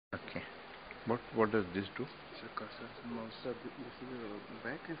Okay. What does this do? So cursor, mouse, this is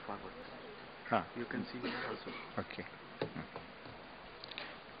back and forward. Ah. You can see here also. Okay.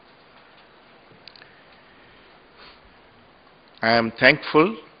 I am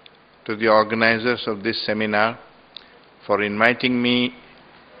thankful to the organizers of this seminar for inviting me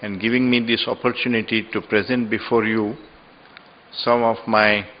and giving me this opportunity to present before you some of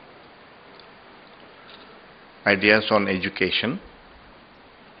my ideas on education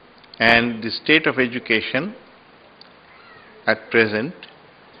and the state of education at present,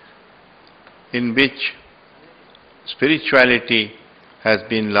 in which spirituality has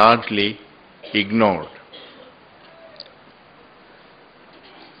been largely ignored.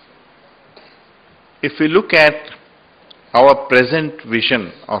 If we look at our present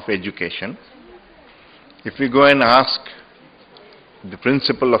vision of education, if we go and ask the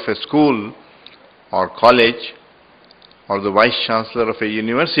principal of a school or college or the vice chancellor of a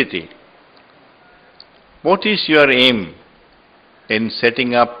university, what is your aim in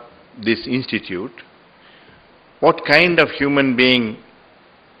setting up this institute? What kind of human being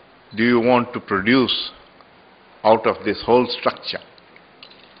do you want to produce out of this whole structure?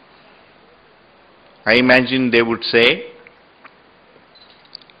 I imagine they would say,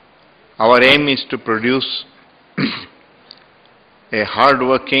 our aim is to produce a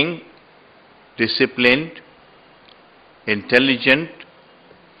hard-working, disciplined, intelligent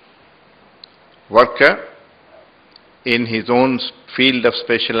worker in his own field of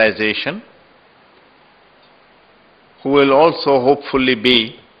specialization, who will also hopefully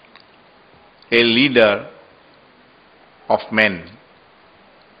be a leader of men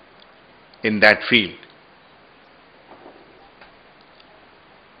in that field.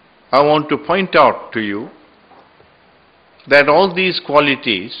 I want to point out to you that all these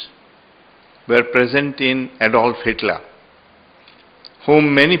qualities were present in Adolf Hitler,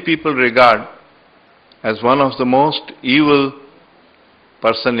 whom many people regard as one of the most evil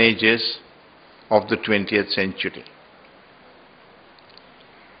personages of the 20th century.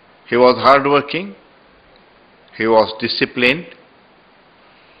 He was hardworking, he was disciplined,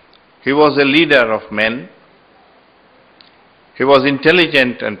 he was a leader of men, he was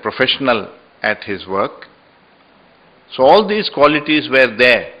intelligent and professional at his work. So all these qualities were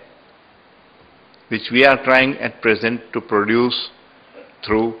there, which we are trying at present to produce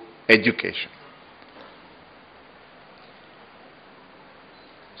through education.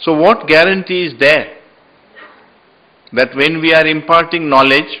 So what guarantee is there that when we are imparting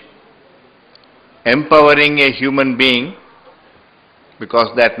knowledge, empowering a human being,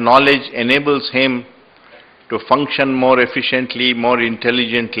 because that knowledge enables him to function more efficiently, more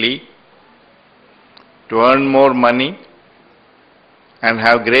intelligently, to earn more money and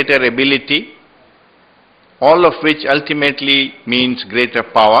have greater ability, all of which ultimately means greater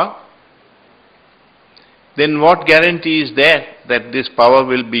power, then what guarantee is there that this power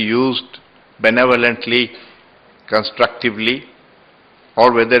will be used benevolently, constructively,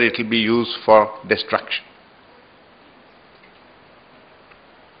 or whether it will be used for destruction?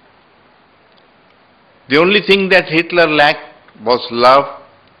 The only thing that Hitler lacked was love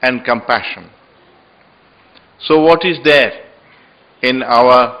and compassion. So what is there in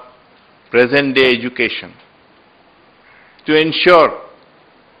our present-day education to ensure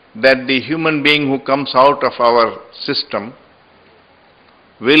that the human being who comes out of our system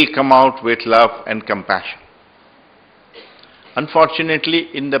will come out with love and compassion? Unfortunately,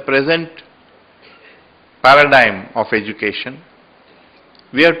 in the present paradigm of education,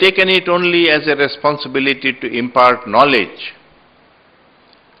 we have taken it only as a responsibility to impart knowledge,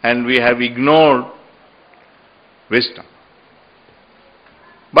 and we have ignored wisdom.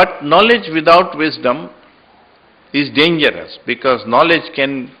 But knowledge without wisdom is dangerous, because knowledge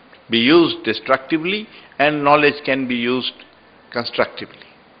can be used destructively and knowledge can be used constructively.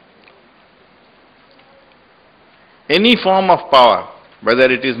 Any form of power, whether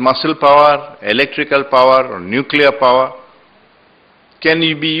it is muscle power, electrical power or nuclear power, can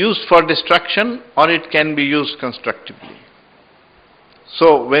be used for destruction or it can be used constructively.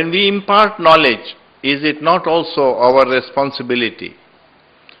 So when we impart knowledge, is it not also our responsibility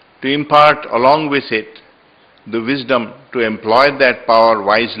to impart along with it the wisdom to employ that power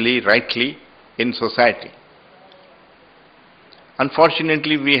wisely, rightly in society?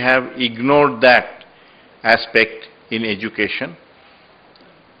 Unfortunately, we have ignored that aspect in education,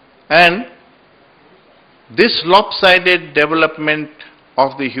 and this lopsided development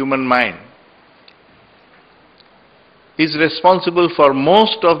of the human mind is responsible for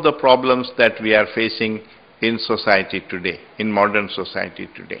most of the problems that we are facing in society today, in modern society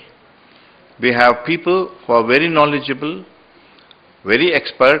today. We have people who are very knowledgeable, very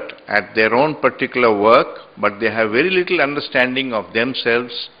expert at their own particular work, but they have very little understanding of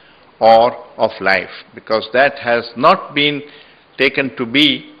themselves or of life, because that has not been taken to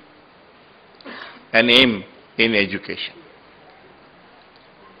be an aim in education.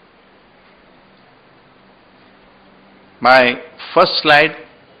 My first slide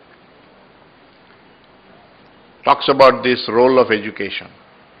talks about this role of education.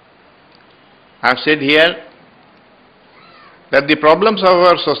 I have said here that the problems of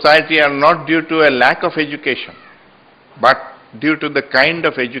our society are not due to a lack of education, but due to the kind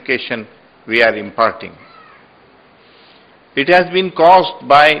of education we are imparting. It has been caused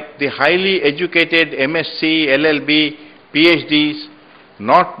by the highly educated MSc, LLB, PhDs,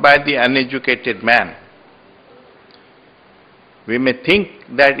 not by the uneducated man. We may think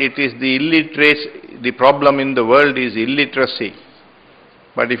that it is the illiteracy, the problem in the world is illiteracy,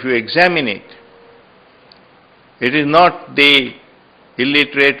 but if you examine it, it is not the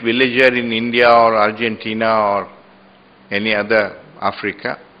illiterate villager in India or Argentina or any other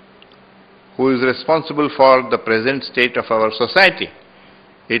Africa who is responsible for the present state of our society.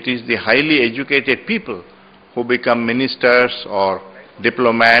 It is the highly educated people who become ministers or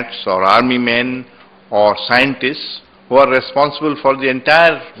diplomats or army men or scientists who are responsible for the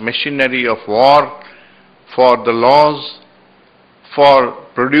entire machinery of war, for the laws, for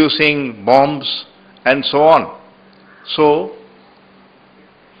producing bombs and so on. So,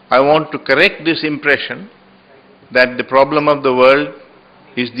 I want to correct this impression that the problem of the world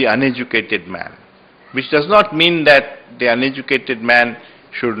is the uneducated man, which does not mean that the uneducated man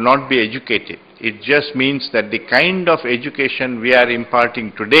should not be educated. It just means that the kind of education we are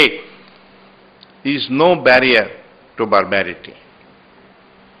imparting today is no barrier to barbarity.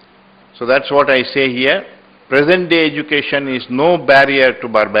 So that's what I say here. Present day education is no barrier to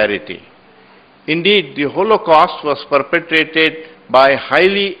barbarity. Indeed, the Holocaust was perpetrated by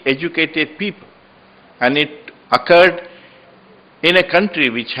highly educated people, and it occurred in a country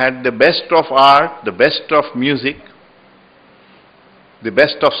which had the best of art, the best of music, the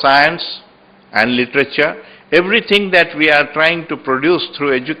best of science and literature. Everything that we are trying to produce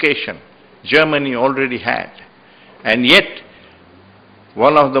through education, Germany already had. And yet,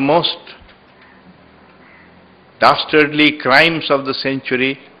 one of the most dastardly crimes of the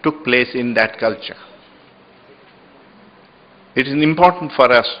century took place in that culture. It is important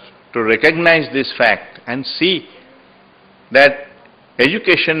for us to recognize this fact and see that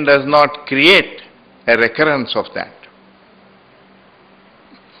education does not create a recurrence of that.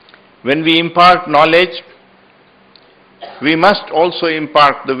 When we impart knowledge, we must also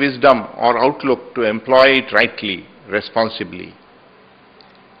impart the wisdom or outlook to employ it rightly, responsibly.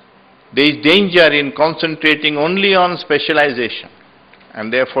 There is danger in concentrating only on specialization,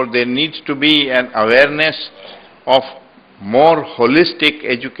 and therefore there needs to be an awareness of more holistic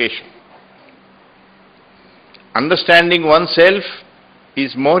education. Understanding oneself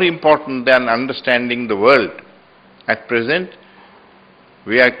is more important than understanding the world. At present,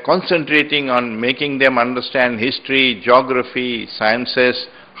 we are concentrating on making them understand history, geography, sciences,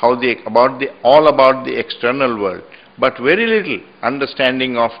 all about the external world, but very little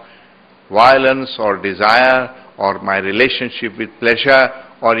understanding of violence or desire or my relationship with pleasure,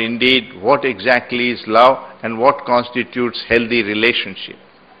 or indeed what exactly is love and what constitutes healthy relationship.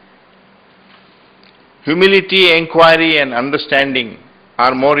 Humility, inquiry and understanding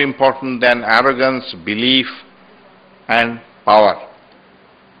are more important than arrogance, belief and power.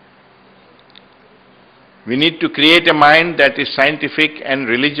 We need to create a mind that is scientific and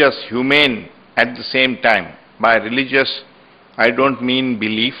religious, humane at the same time. By religious, I don't mean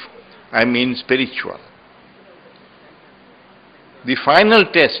belief, I mean spiritual. The final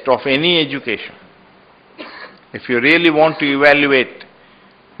test of any education, if you really want to evaluate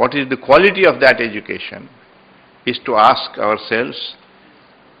what is the quality of that education, is to ask ourselves,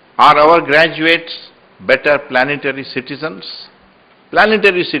 are our graduates better planetary citizens?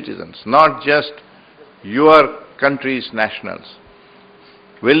 Planetary citizens, not just your country's nationals.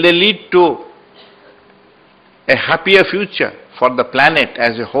 Will they lead to a happier future for the planet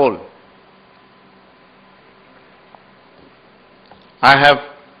as a whole? I have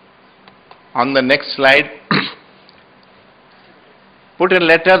on the next slide put a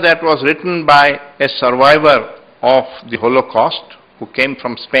letter that was written by a survivor of the Holocaust who came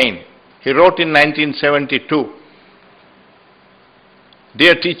from Spain. He wrote in 1972,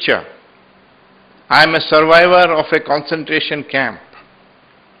 "Dear teacher, I am a survivor of a concentration camp.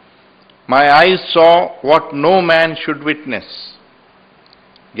 My eyes saw what no man should witness.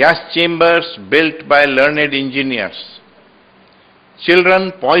 Gas chambers built by learned engineers,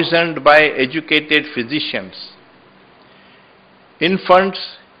 children poisoned by educated physicians, infants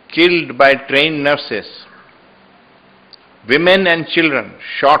killed by trained nurses, women and children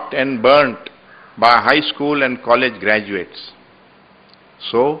shot and burnt by high school and college graduates.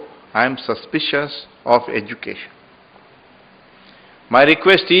 So, I am suspicious of education. My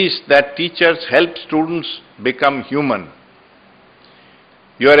request is that teachers help students become human.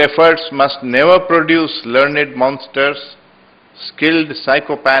 Your efforts must never produce learned monsters, skilled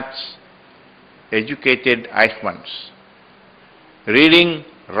psychopaths, educated Eichmanns. Reading,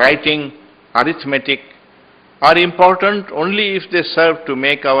 writing, arithmetic are important only if they serve to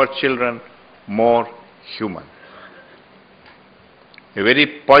make our children more human. A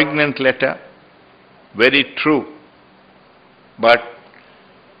very poignant letter, very true, but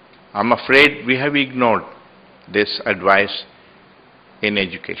I'm afraid we have ignored this advice in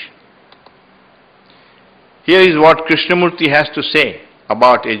education. Here is what Krishnamurty has to say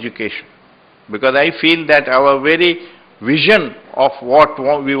about education, because I feel that our very vision of what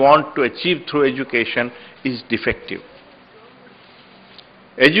we want to achieve through education is defective.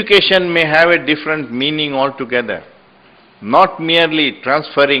 Education may have a different meaning altogether, not merely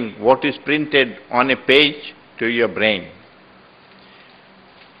transferring what is printed on a page to your brain.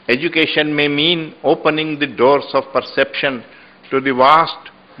 Education may mean opening the doors of perception to the vast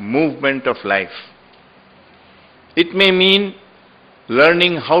movement of life. It may mean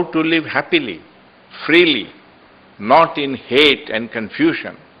learning how to live happily, freely, not in hate and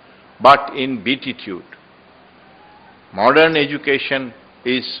confusion, but in beatitude. Modern education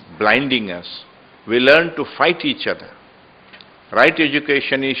is blinding us. We learn to fight each other. Right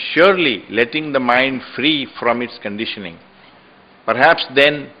education is surely letting the mind free from its conditioning. Perhaps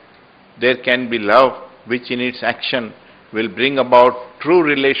then there can be love which in its action will bring about true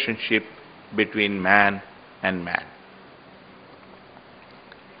relationship between man and man.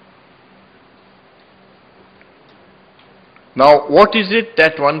 Now, what is it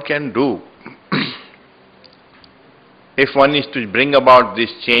that one can do if one is to bring about this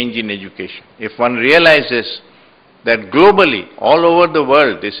change in education? If one realizes that globally, all over the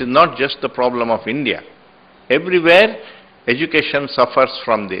world, this is not just the problem of India. Everywhere, education suffers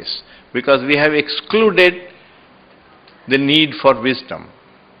from this, because we have excluded the need for wisdom.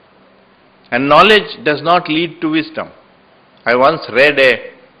 And knowledge does not lead to wisdom. I once read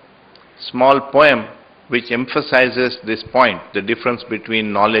a small poem which emphasizes this point, the difference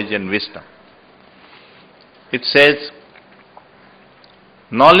between knowledge and wisdom. It says,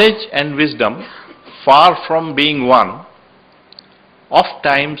 knowledge and wisdom, far from being one,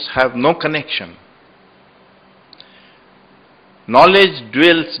 ofttimes have no connection. Knowledge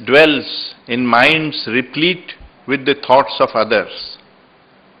dwells in minds replete with the thoughts of others.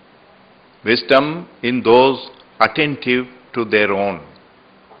 Wisdom in those attentive to their own.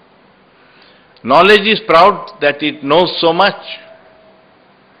 Knowledge is proud that it knows so much.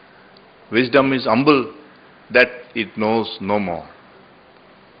 Wisdom is humble that it knows no more.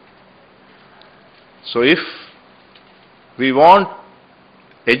 So if we want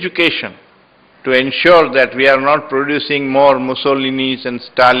education to ensure that we are not producing more Mussolinis and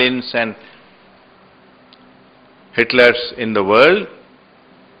Stalins and Hitlers in the world,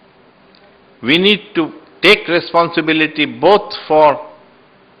 we need to take responsibility both for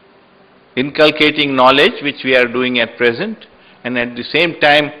inculcating knowledge, which we are doing at present, and at the same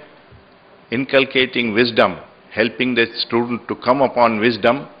time inculcating wisdom, helping the student to come upon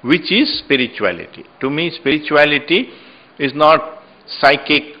wisdom, which is spirituality. To me, spirituality is not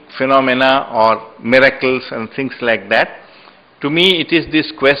psychic phenomena or miracles and things like that. To me, it is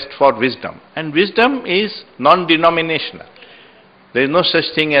this quest for wisdom. And wisdom is non-denominational. There is no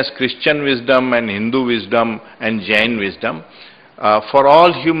such thing as Christian wisdom and Hindu wisdom and Jain wisdom. For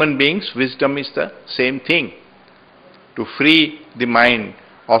all human beings, wisdom is the same thing. To free the mind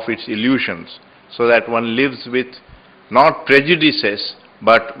of its illusions, so that one lives with not prejudices,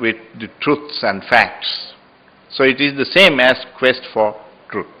 but with the truths and facts. So it is the same as quest for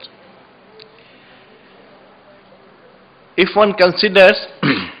truth. If one considers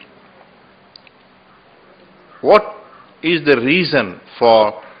what is the reason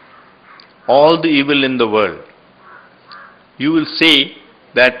for all the evil in the world, you will see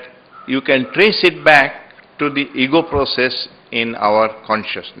that you can trace it back to the ego process in our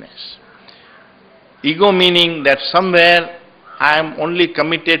consciousness. Ego meaning that somewhere I am only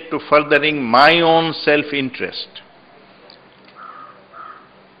committed to furthering my own self-interest.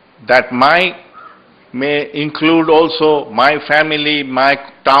 That my may include also my family, my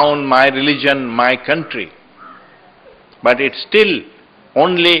town, my religion, my country. But it's still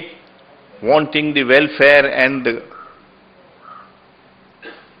only wanting the welfare and the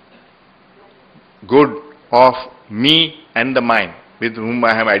good of me and the mind with whom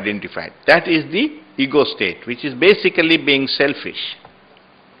I have identified. That is the ego state, which is basically being selfish.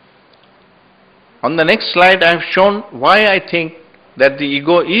 On the next slide, I have shown why I think that the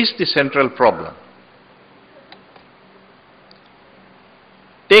ego is the central problem.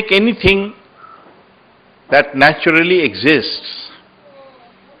 Take anything that naturally exists,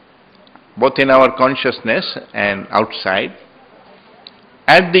 both in our consciousness and outside,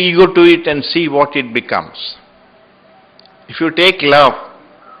 add the ego to it and see what it becomes. If you take love,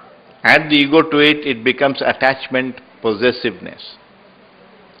 add the ego to it, it becomes attachment, possessiveness.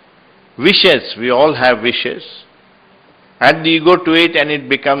 Wishes, we all have wishes. Add the ego to it and it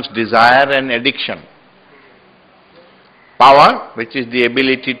becomes desire and addiction. Power, which is the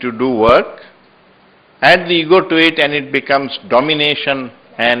ability to do work, add the ego to it and it becomes domination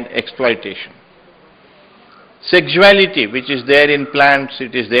and exploitation. Sexuality, which is there in plants,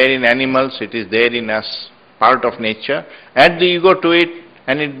 it is there in animals, it is there in us, part of nature, add the ego to it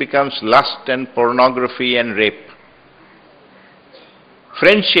and it becomes lust and pornography and rape.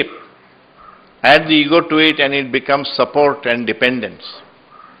 Friendship, add the ego to it and it becomes support and dependence.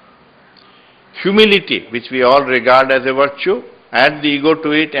 Humility, which we all regard as a virtue, add the ego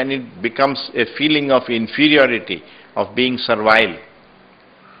to it and it becomes a feeling of inferiority, of being servile.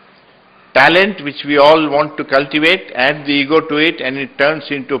 Talent, which we all want to cultivate, add the ego to it and it turns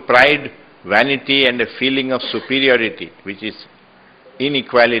into pride, vanity and a feeling of superiority, which is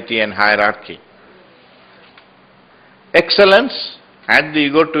inequality and hierarchy. Excellence, add the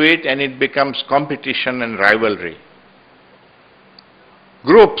ego to it and it becomes competition and rivalry.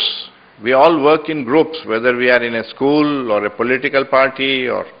 Groups, we all work in groups, whether we are in a school or a political party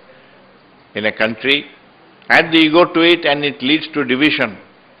or in a country. Add the ego to it and it leads to division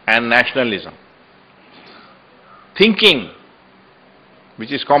and nationalism. Thinking,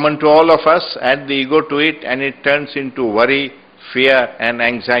 which is common to all of us, add the ego to it and it turns into worry, fear and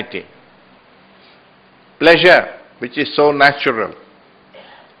anxiety. Pleasure, which is so natural,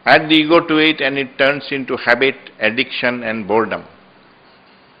 add the ego to it and it turns into habit, addiction and boredom.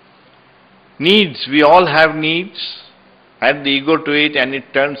 Needs, we all have needs, add the ego to it and it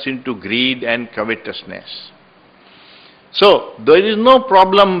turns into greed and covetousness. So, there is no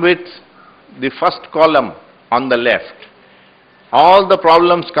problem with the first column on the left. All the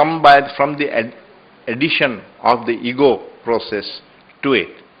problems come from the addition of the ego process to it.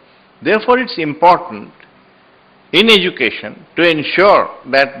 Therefore, it's important in education to ensure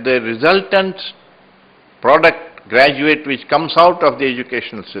that the resultant product, graduate which comes out of the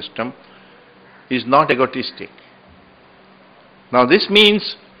educational system is not egotistic. Now, this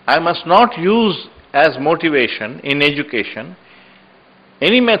means I must not use as motivation in education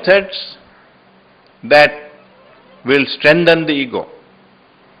any methods that will strengthen the ego.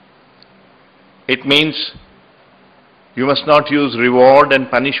 It means you must not use reward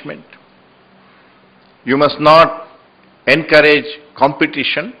and punishment. You must not encourage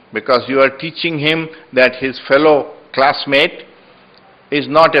competition because you are teaching him that his fellow classmate is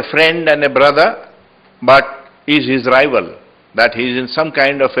not a friend and a brother but is his rival, that he is in some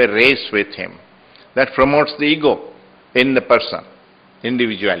kind of a race with him. That promotes the ego in the person,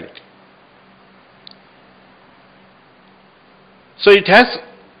 individuality. So it has,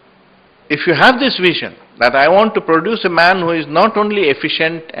 if you have this vision that I want to produce a man who is not only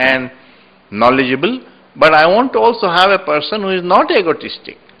efficient and knowledgeable, but I want to also have a person who is not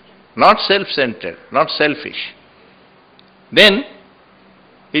egotistic, not self-centered, not selfish, then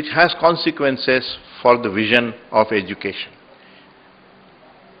it has consequences for the vision of education.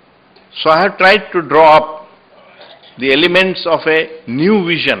 So I have tried to draw up the elements of a new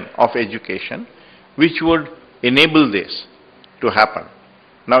vision of education which would enable this to happen.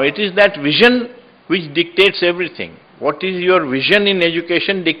 Now it is that vision which dictates everything. What is your vision in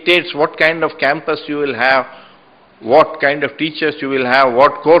education dictates what kind of campus you will have, what kind of teachers you will have,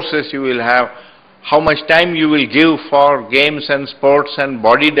 what courses you will have, how much time you will give for games and sports and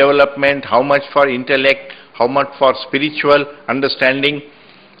body development, how much for intellect, how much for spiritual understanding,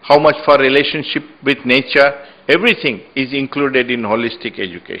 how much for relationship with nature. Everything is included in holistic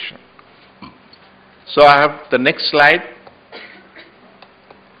education. So I have the next slide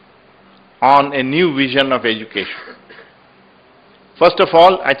on a new vision of education. First of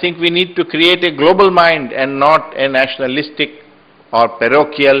all, I think we need to create a global mind and not a nationalistic or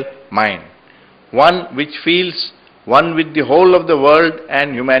parochial mind. One which feels one with the whole of the world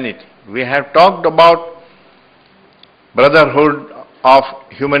and humanity. We have talked about brotherhood of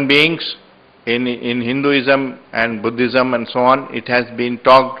human beings in Hinduism and Buddhism and so on. It has been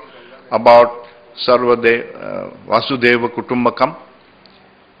talked about Vasudeva Kutumbakam.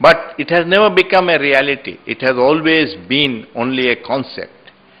 But it has never become a reality. It has always been only a concept.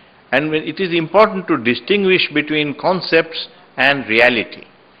 And it is important to distinguish between concepts and reality.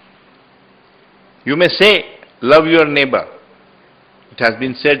 You may say, love your neighbor. It has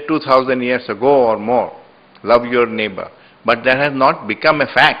been said 2000 years ago or more, love your neighbor. But that has not become a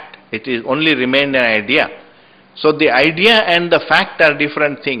fact. It is only remained an idea. So the idea and the fact are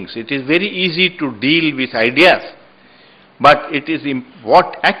different things. It is very easy to deal with ideas. But it is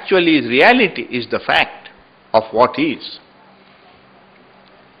what actually is reality is the fact of what is.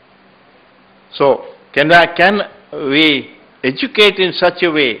 So can we educate in such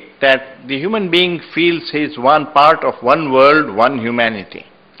a way that the human being feels he is one part of one world, one humanity,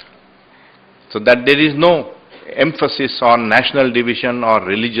 so that there is no emphasis on national division or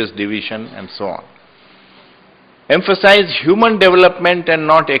religious division and so on. Emphasize human development and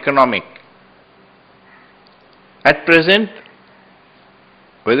not economic. At present,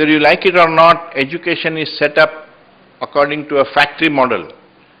 whether you like it or not, education is set up according to a factory model.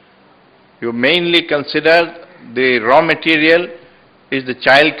 You mainly consider the raw material is the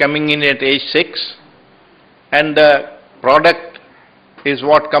child coming in at age 6, and the product is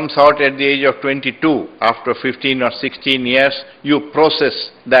what comes out at the age of 22. After 15 or 16 years, you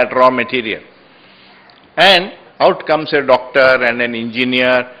process that raw material. And out comes a doctor and an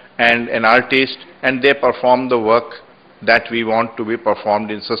engineer and an artist, and they perform the work that we want to be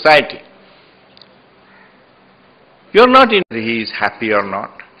performed in society. You're not in whether he is happy or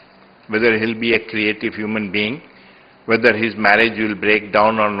not, whether he'll be a creative human being, whether his marriage will break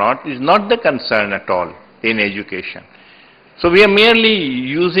down or not, is not the concern at all in education. So we are merely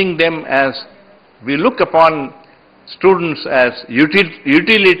using them as, we look upon students as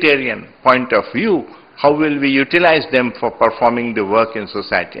utilitarian point of view. How will we utilize them for performing the work in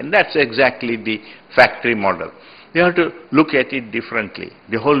society? And that's exactly the factory model. We have to look at it differently.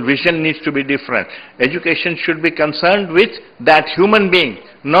 The whole vision needs to be different. Education should be concerned with that human being,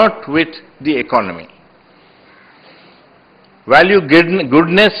 not with the economy. Value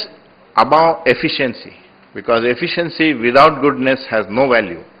goodness above efficiency, because efficiency without goodness has no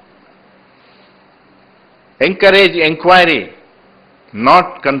value. Encourage inquiry,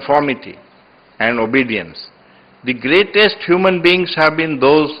 not conformity and obedience. The greatest human beings have been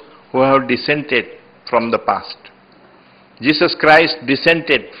those who have dissented from the past. Jesus Christ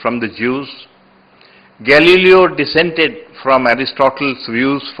dissented from the Jews. Galileo dissented from Aristotle's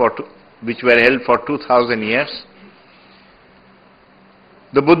views which were held for 2000 years.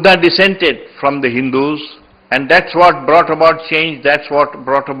 The Buddha dissented from the Hindus, and that's what brought about change, that's what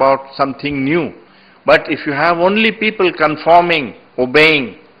brought about something new. But if you have only people conforming,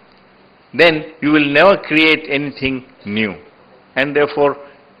 obeying, then you will never create anything new. And therefore,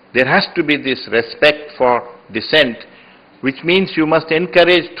 there has to be this respect for dissent, which means you must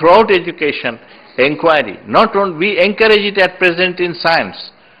encourage throughout education inquiry. Not only we encourage it at present in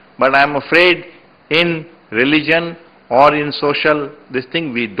science, but I am afraid in religion or in social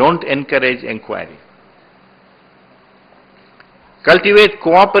we don't encourage inquiry. Cultivate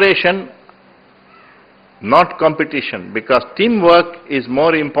cooperation, not competition, because teamwork is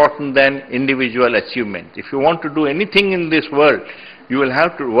more important than individual achievement. If you want to do anything in this world, you will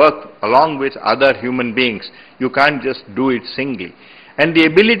have to work along with other human beings. You can't just do it singly. And the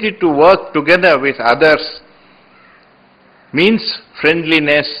ability to work together with others means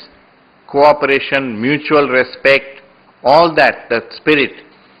friendliness, cooperation, mutual respect, all that spirit.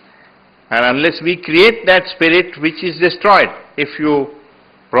 And unless we create that spirit, which is destroyed if you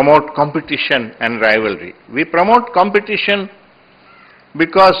promote competition and rivalry. We promote competition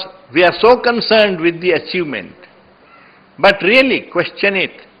because we are so concerned with the achievement. But really, question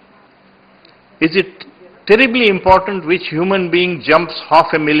it. Is it terribly important which human being jumps half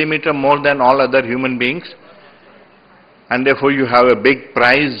a millimeter more than all other human beings? And therefore you have a big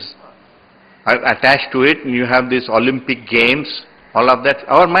prize attached to it, and you have these Olympic Games, all of that.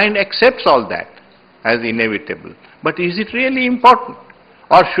 Our mind accepts all that as inevitable. But is it really important?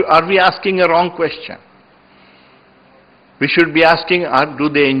 Or are we asking a wrong question? We should be asking, do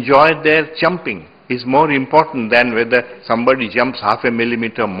they enjoy their jumping? Is more important than whether somebody jumps half a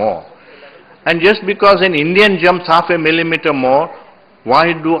millimeter more. And just because an Indian jumps half a millimeter more,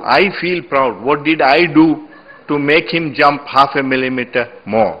 why do I feel proud? What did I do to make him jump half a millimeter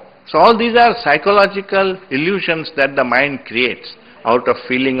more? So all these are psychological illusions that the mind creates out of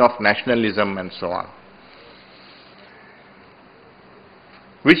feeling of nationalism and so on.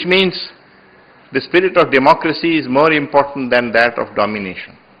 Which means the spirit of democracy is more important than that of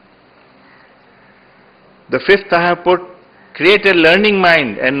domination. The fifth I have put, create a learning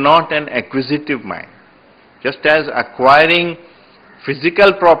mind and not an acquisitive mind. Just as acquiring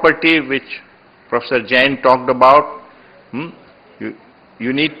physical property which Professor Jain talked about.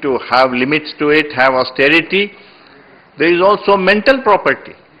 You need to have limits to it, have austerity. There is also mental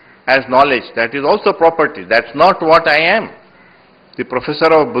property as knowledge. That is also property. That's not what I am. The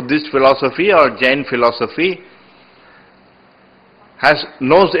professor of Buddhist philosophy or Jain philosophy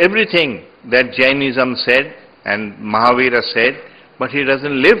knows everything that Jainism said and Mahavira said, but he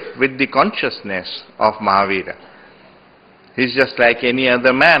doesn't live with the consciousness of Mahavira. He's just like any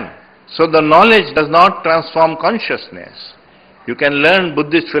other man. So the knowledge does not transform consciousness. You can learn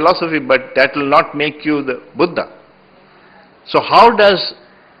Buddhist philosophy, but that will not make you the Buddha. So how does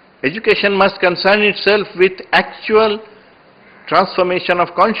education must concern itself with actual transformation of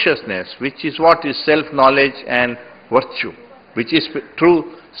consciousness, which is what is self-knowledge and virtue, which is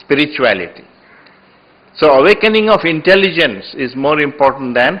true spirituality. So awakening of intelligence is more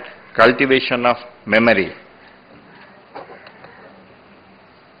important than cultivation of memory.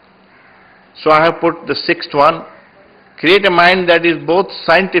 So I have put the sixth one, create a mind that is both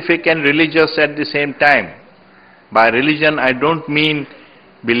scientific and religious at the same time. By religion I don't mean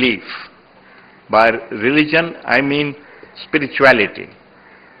belief. By religion I mean spirituality,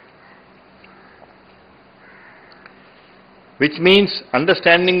 which means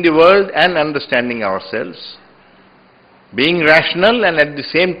understanding the world and understanding ourselves, being rational and at the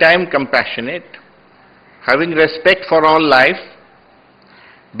same time compassionate, having respect for all life,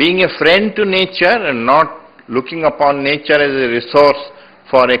 being a friend to nature and not looking upon nature as a resource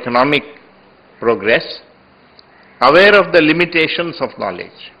for economic progress, aware of the limitations of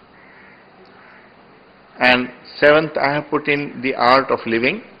knowledge. And seventh, I have put in the art of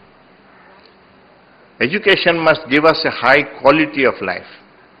living. Education must give us a high quality of life.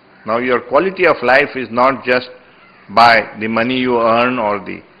 Now your quality of life is not just by the money you earn or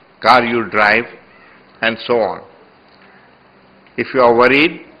the car you drive and so on. If you are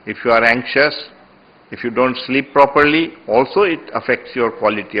worried, if you are anxious, if you don't sleep properly, also it affects your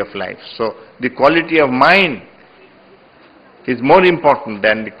quality of life. So the quality of mind is more important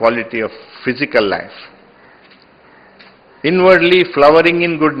than the quality of physical life. Inwardly flowering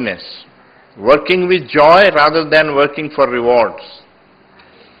in goodness, working with joy rather than working for rewards.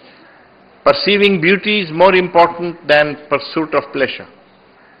 Perceiving beauty is more important than pursuit of pleasure,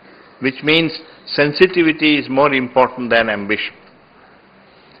 which means sensitivity is more important than ambition.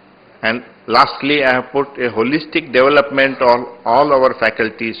 And lastly, I have put a holistic development of all our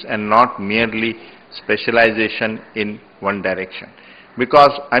faculties and not merely specialization in one direction.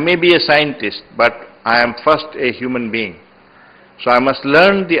 Because I may be a scientist, but I am first a human being. So I must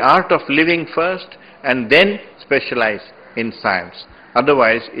learn the art of living first and then specialize in science.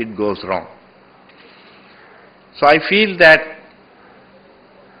 Otherwise, it goes wrong. So I feel that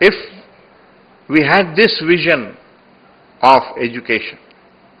if we had this vision of education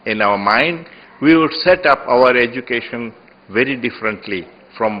in our mind, we would set up our education very differently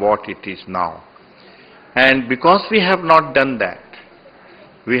from what it is now. And because we have not done that,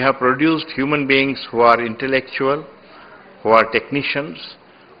 we have produced human beings who are intellectual, who are technicians,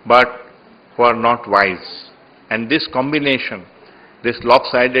 but who are not wise. And this combination, this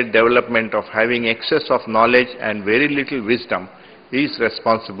lopsided development of having excess of knowledge and very little wisdom is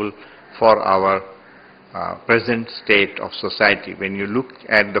responsible for our present state of society when you look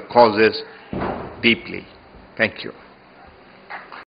at the causes deeply. Thank you.